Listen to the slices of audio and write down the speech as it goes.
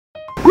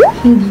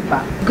Hindi pa.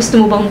 Gusto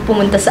mo bang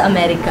pumunta sa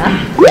Amerika?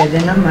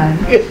 Pwede naman.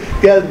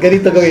 Kaya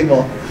ganito gawin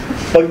mo.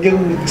 Pag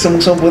yung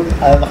sumusumbot,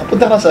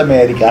 nakapunta ka sa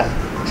Amerika,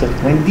 so,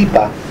 hindi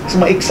pa,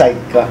 so ma-excite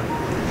ka.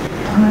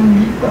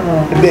 Hindi pa.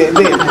 Hindi.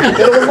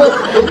 Pero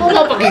huwag mo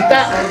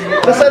mapakita.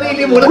 Sa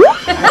sarili mo lang.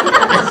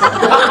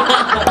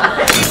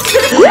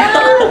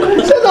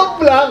 Sa loob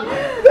lang.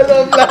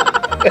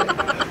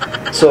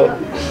 So,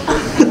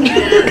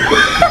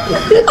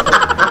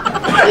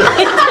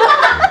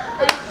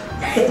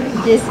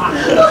 Yes.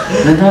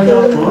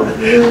 Nanalo ako.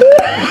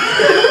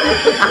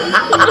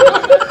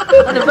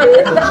 Ano ba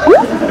yan?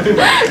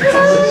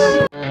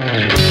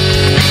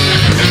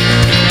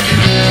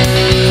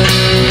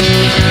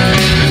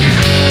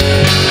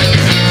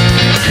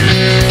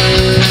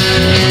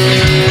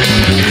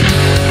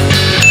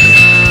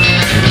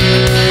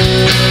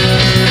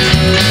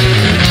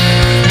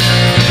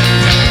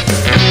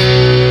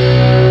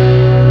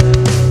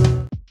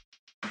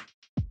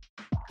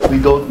 we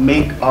don't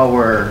make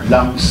our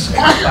lungs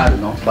expand,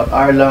 no? But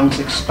our lungs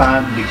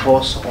expand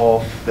because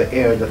of the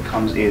air that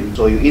comes in.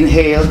 So you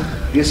inhale,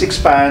 this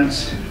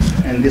expands,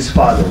 and this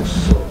follows.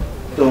 So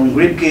the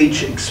rib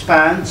cage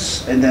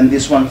expands, and then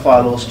this one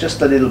follows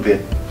just a little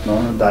bit,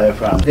 no?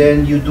 Diaphragm.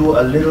 Then you do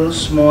a little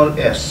small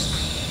S.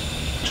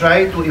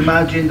 Try to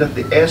imagine that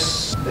the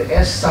S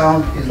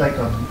sound is like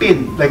a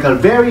pin, like a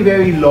very,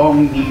 very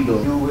long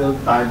needle. You will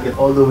target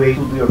all the way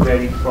to your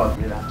very front.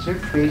 Relax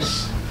your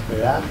face.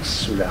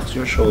 Relax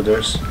your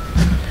shoulders,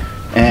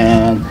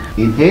 and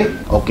inhale.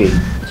 Okay,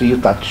 so you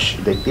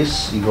touch like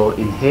this. You go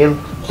inhale,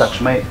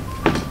 touch my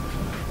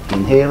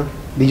inhale.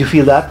 Did you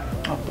feel that?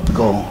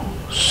 Go.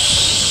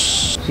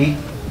 See,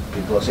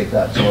 it goes like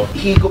that. So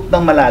higop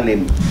ng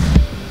malalim,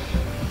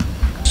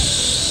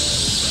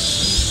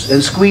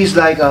 and squeeze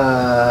like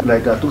a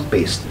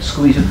toothpaste.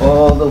 Squeeze it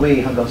all the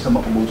way hanggang sa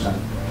maubusan.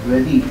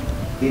 Ready?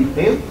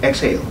 Inhale,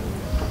 exhale.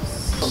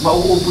 Pag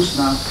mauubos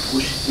na,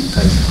 push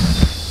inside.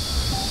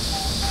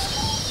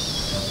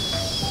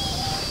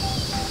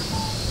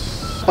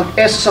 Pag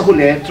S sa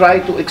huli, try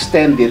to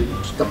extend it.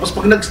 Tapos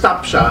pag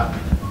nag-stop siya,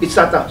 it's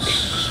not a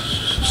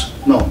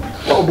no.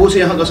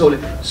 Paubusin niya hanggang sa huli.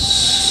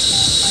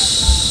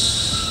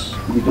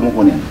 Dito mo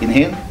kunin.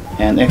 Inhale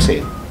and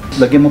exhale.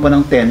 Lagyan mo pa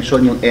ng tension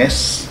yung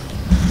S.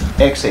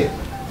 Exhale.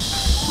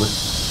 Good.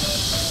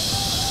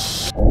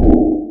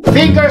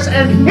 Fingers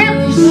and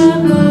hips!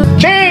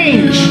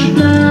 Change!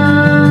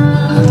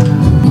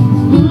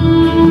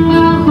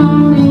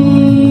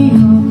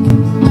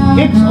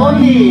 Hips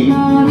only!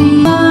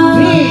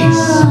 Knees!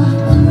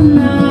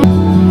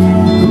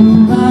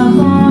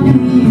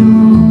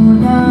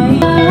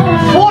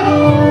 Foot!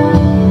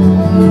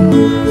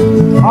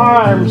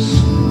 Arms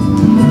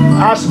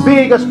as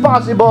big as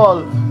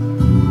possible.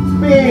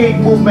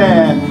 Big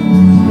movement.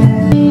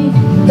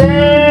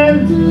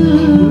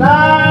 10, 9,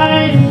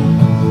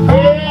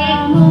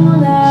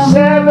 8,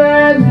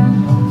 7,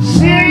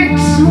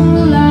 6,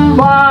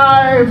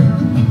 5,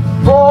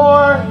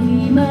 4,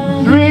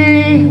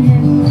 3,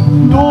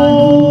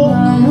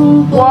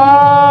 2,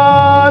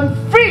 1,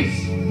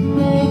 freeze!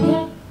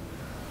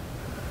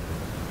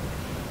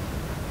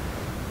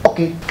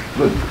 Okay,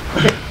 good.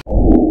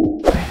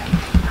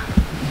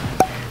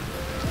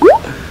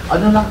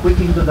 Ano lang, quick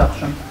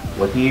introduction.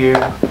 What year?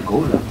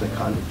 Go lang to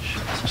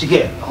college.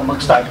 Sige, ako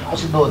mag-start. Ako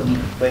si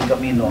Nonie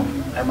Buencamino.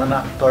 I'm an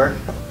actor.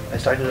 I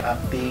started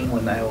acting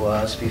when I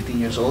was 15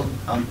 years old.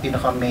 Ang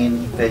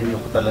pinaka-main venue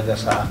ko talaga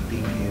sa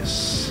acting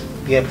is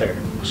theater.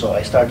 So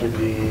I started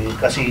with,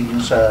 kasi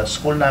yung sa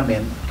school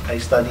namin, I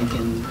studied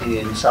in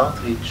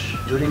Southridge.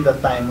 During that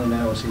time when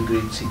I was in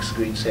grade 6,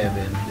 grade 7,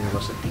 there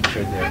was a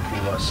teacher there who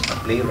was a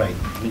playwright.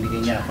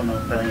 Binigyan niya ako,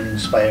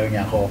 in-inspire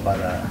niya ako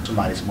para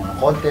sumali sa mga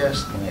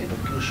contest, mga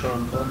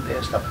elocution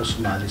contest, tapos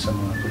sumali sa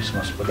mga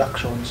Christmas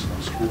productions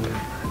ng school.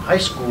 High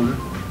school,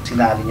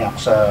 sinali niya ako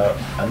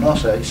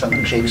sa isang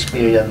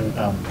Shakespearean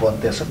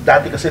contest.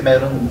 Dati kasi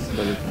meron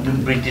yung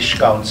British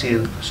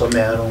Council, so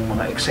merong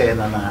mga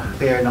eksena na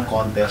fair na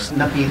contest.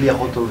 Napili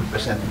ako to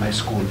represent my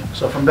school.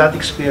 So from that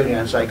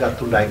experience, I got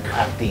to like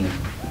acting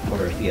for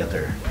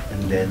theater.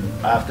 And then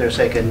after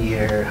second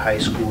year high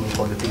school,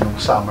 pagdating ng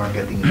summer,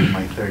 getting into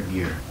my third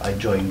year, I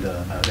joined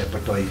the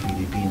Repertory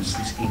Philippines,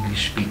 this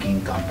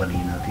English-speaking company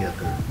na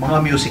theater. Mga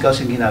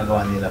musicals yung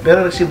ginagawa nila.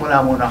 Pero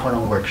nagsimula muna ako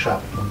ng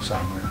workshop ng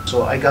summer.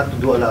 So I got to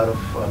do a lot of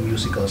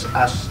musicals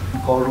as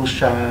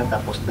chorus siya,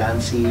 tapos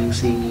dancing,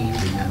 singing,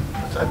 ganyan.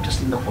 So I'm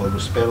just in the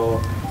chorus.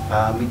 Pero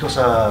it was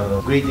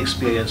a great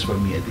experience for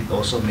me, and it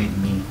also made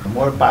me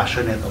more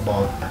passionate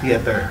about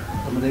theater.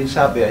 Kung madaling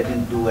sabi, I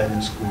didn't do well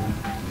in school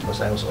because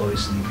I was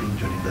always sleeping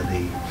during the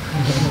day.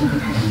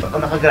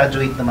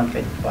 Nakagraduate naman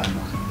kahit paano.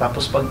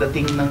 Tapos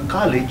pagdating ng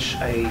college,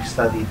 I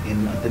studied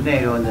in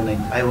Ateneo, and then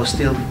I was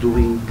still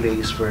doing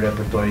plays for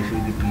Repertory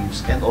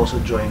Philippines and also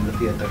joined the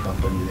theater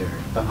company there.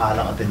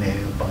 Tanghalang Ateneo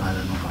yung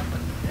pangalan ng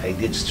company. I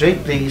did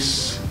straight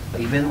plays.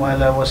 Even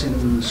while I was in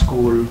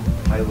school,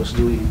 I was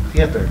doing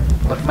theater.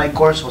 But my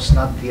course was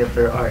not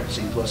theater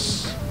arts. It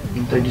was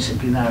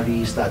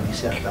interdisciplinary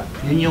studies yata.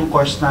 Yun yung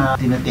course na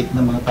tinatake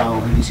ng mga tao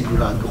hindi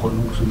sigurado kung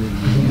anong gusto nila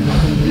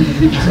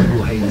sa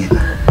buhay nila.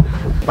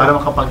 para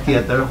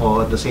makapag-theater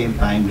ko at the same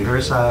time,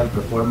 rehearsal,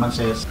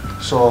 performances.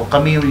 So,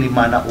 kami yung 5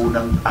 na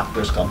unang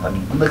actors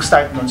company.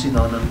 Nag-start nun si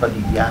Nonie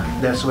Padilla.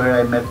 That's where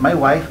I met my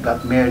wife,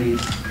 got married,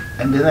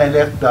 and then I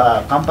left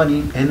the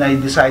company and I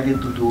decided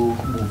to do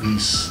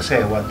movies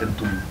kasi I wanted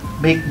to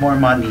make more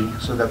money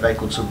so that I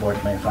could support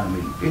my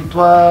family. It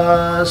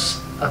was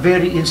a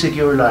very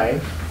insecure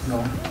life,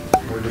 no?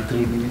 More than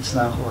 3 minutes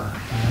na ako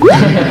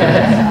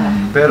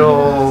Pero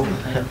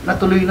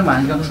natuloy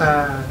naman hanggang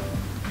sa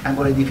I'm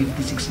already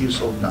 56 years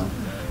old now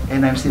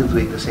and I'm still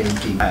doing the same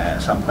thing.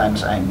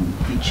 Sometimes I'm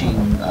teaching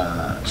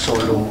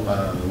solo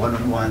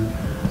one-on-one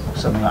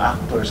sa mga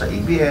actors sa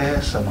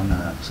ABS, sa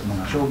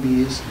mga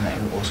showbiz, and I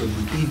also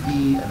do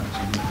TV, I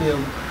also do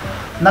film.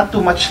 Not too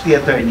much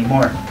theater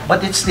anymore,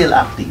 but it's still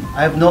acting.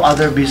 I have no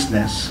other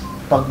business.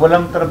 Pag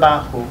walang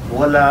trabaho,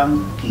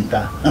 walang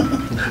kita.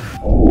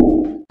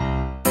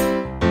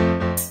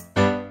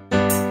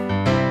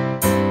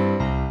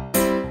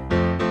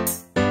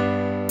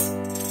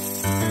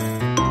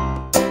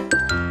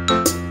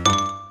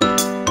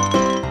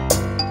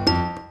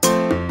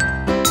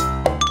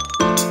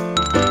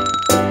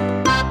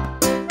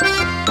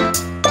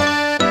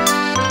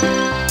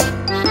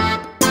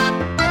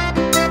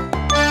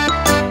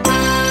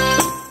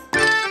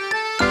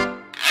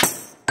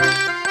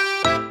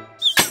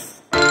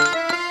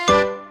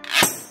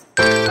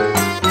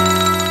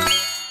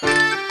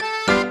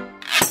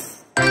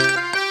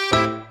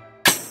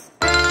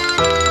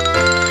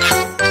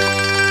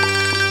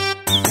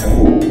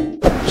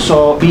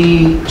 So,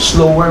 be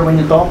slower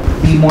when you talk,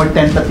 be more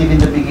tentative in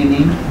the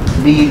beginning,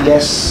 be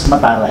less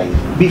mataray,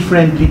 be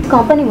friendly.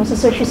 Company mo sa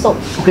search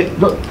results. Okay,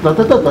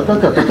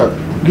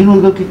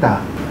 ginulgal kita.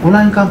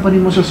 Wala yung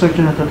company mo sa search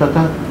na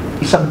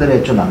isang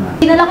diretso lang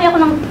Pinalaki ako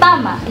ng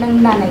tama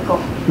ng nanay ko.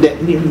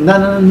 Hindi,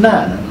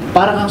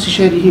 parang kang si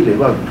Sherry Hill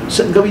wag.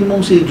 Gawin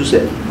mong si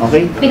Joseph,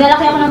 okay?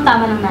 Pinalaki ako ng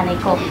tama ng nanay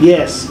ko.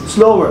 Yes,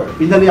 slower.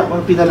 Pinalaki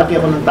ako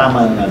ng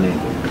tama ng nanay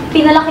ko.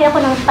 Pinalaki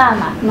ako ng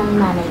tama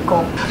ng nanay ko.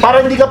 Para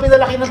hindi ka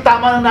pinalaki ng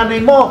tama ng nanay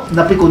mo,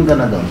 napikon ka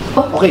na doon.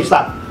 Okay,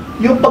 stop.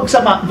 Yung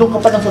pagsama, doon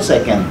ka pa lang sa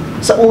second.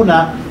 Sa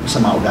una,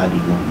 sa mga ugali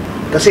mo.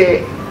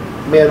 Kasi,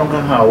 meron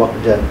kang hawak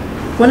dyan.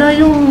 Wala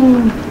yung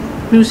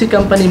music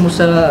company mo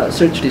sa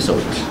search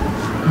results.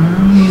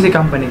 Music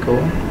company ko?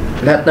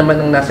 Lahat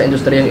naman ng nasa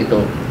industriyang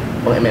ito,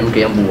 pang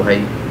MMK ang buhay.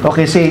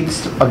 Okay, say it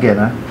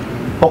again, ha?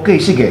 Okay,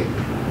 sige.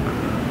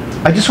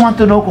 I just want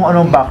to know kung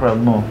anong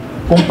background mo.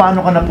 Kung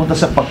paano ka napunta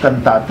sa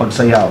pagkanta at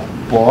pagsayaw.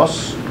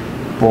 Pause,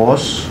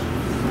 pause,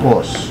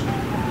 pause.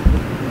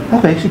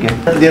 Okay, sige.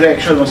 The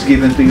direction was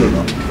given to you,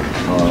 no?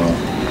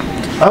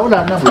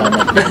 Wala na.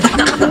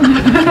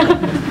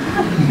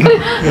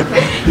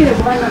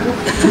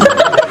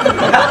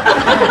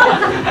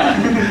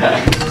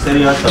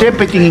 Seryoso?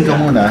 Siyempre, tingin ka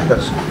muna.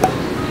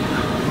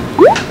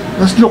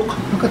 Let's look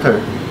at her.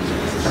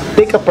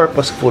 Take a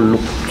purposeful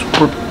look.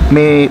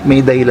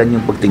 May dahilan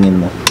yung pagtingin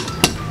mo.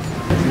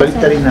 Balik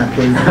na rin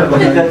natin.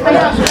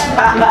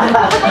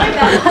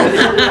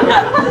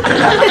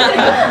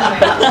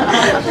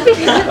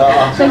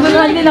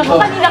 Naguluhan din ako.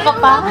 Kanina ka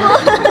pa.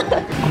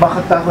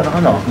 Bakit ako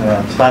ng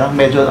parang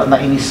medyo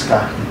nainis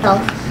ka.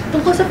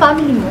 Tungkol sa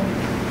family mo.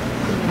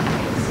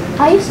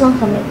 Ayos lang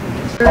kami.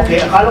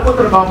 Okay, akala ko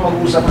trabaho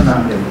mag-uusapan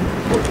natin.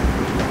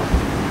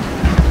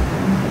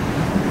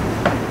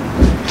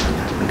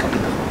 May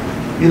kapit ako.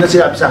 Yun ang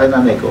sinabi sa akin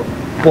nanay ko.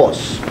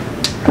 Pause.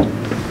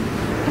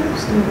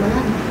 Gusto mo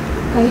lang.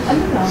 Kahit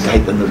ano lang.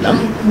 Kahit ano lang.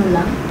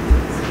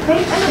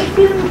 Kahit ano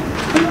i-film.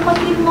 Ano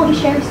ka-film mo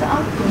i-share sa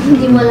akin?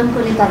 Hindi mo alam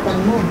kung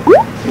itatanong mo.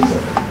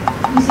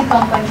 Music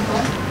company ko.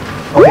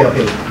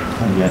 Okay.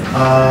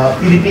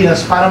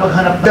 Pilipinas, para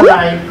maghanap the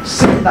life,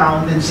 sit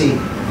down and say,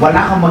 wala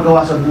kang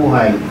magawa sa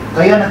buhay.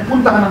 Kaya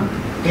nagpunta ka ng,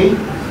 okay?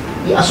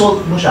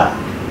 I-assault mo siya.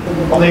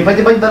 Okay,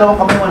 pwede ba yung dalawang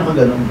kamay mo na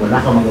ganun?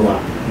 Wala kang magawa.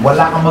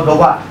 Wala kang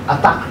magawa.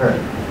 Attack her.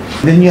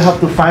 Then you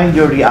have to find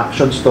your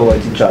reactions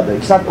towards each other.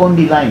 It's not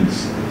only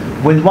lines.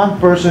 When one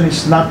person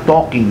is not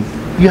talking,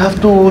 you have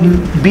to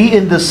be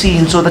in the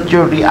scene so that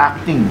you're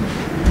reacting.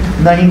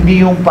 Na hindi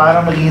yung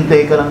parang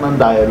maghihintay ka lang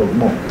ng dialogue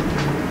mo.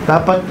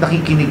 Dapat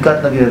nakikinig ka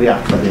at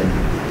nagre-react ka din.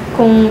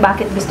 Kung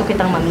bakit gusto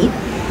kitang ma-meet?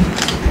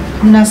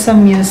 Nasa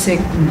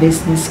music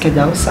business ka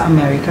daw sa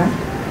Amerika?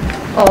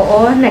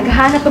 Oo,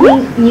 naghahanap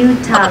kaming new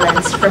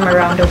talents from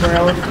around the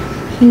world.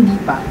 Hindi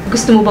pa.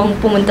 Gusto mo bang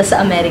pumunta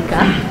sa Amerika?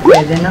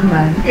 Pwede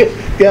naman.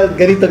 Kaya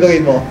ganito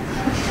gawin mo.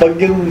 Pag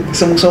yung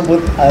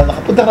sumusumbot,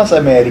 nakapunta ka sa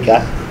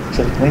Amerika,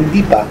 sabi mo, hindi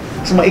pa.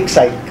 Kasi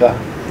ma-excite ka.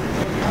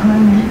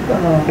 Hindi pa.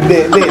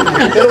 Hindi.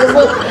 Pero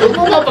huwag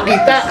mo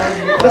mapakita.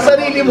 Sa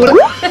sarili mo.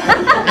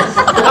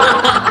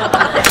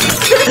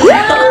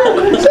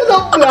 Sa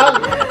loob lang.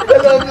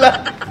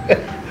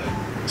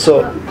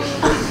 So,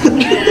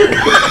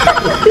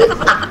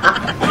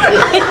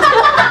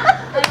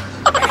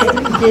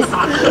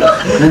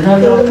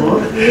 Nadali ako.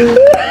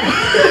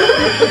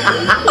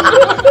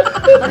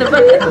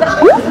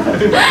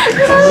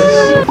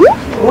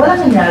 Wala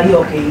nangyari,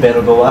 okay? Pero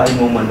gawain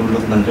mo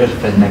manulot ng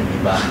girlfriend ng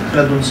iba.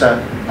 na dun sa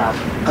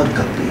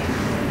kagabi.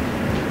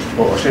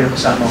 Oo, siya yung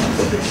kasama ko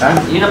gabi. Ha?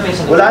 Yun ang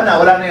peso. Wala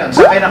na yun.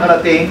 Sa akin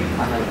nakarating,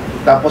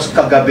 tapos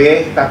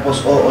kagabi,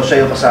 tapos oo,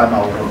 siya yung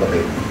kasama ko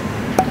kagabi.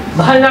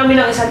 Mahal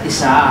namin ang isa't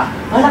isa.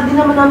 Mahal din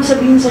naman namin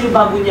sabihin sa'yo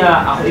bago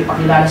niya ako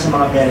ipakilala sa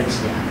mga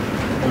parents niya.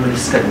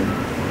 Umalis ka nun.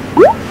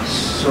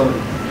 So,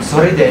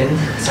 sorry din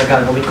sa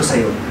gagawin ko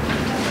sa'yo.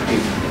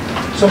 Okay.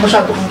 So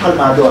masyado kang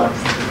kalmado ah.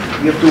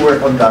 You have to work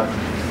on that.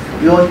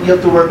 You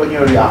have to work on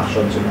your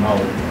reactions and how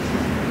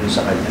yung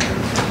sa kanya.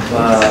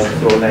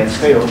 Throw lines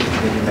kayo,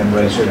 then you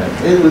memorize your line.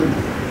 And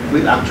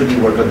we'll actually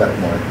work on that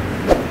more.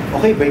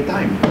 Okay, break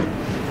time.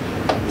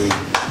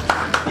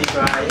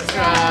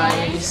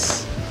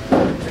 Guys!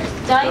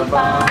 Joy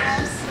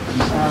Pars.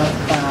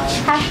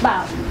 Hash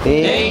bow.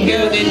 Thank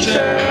you,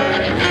 teacher!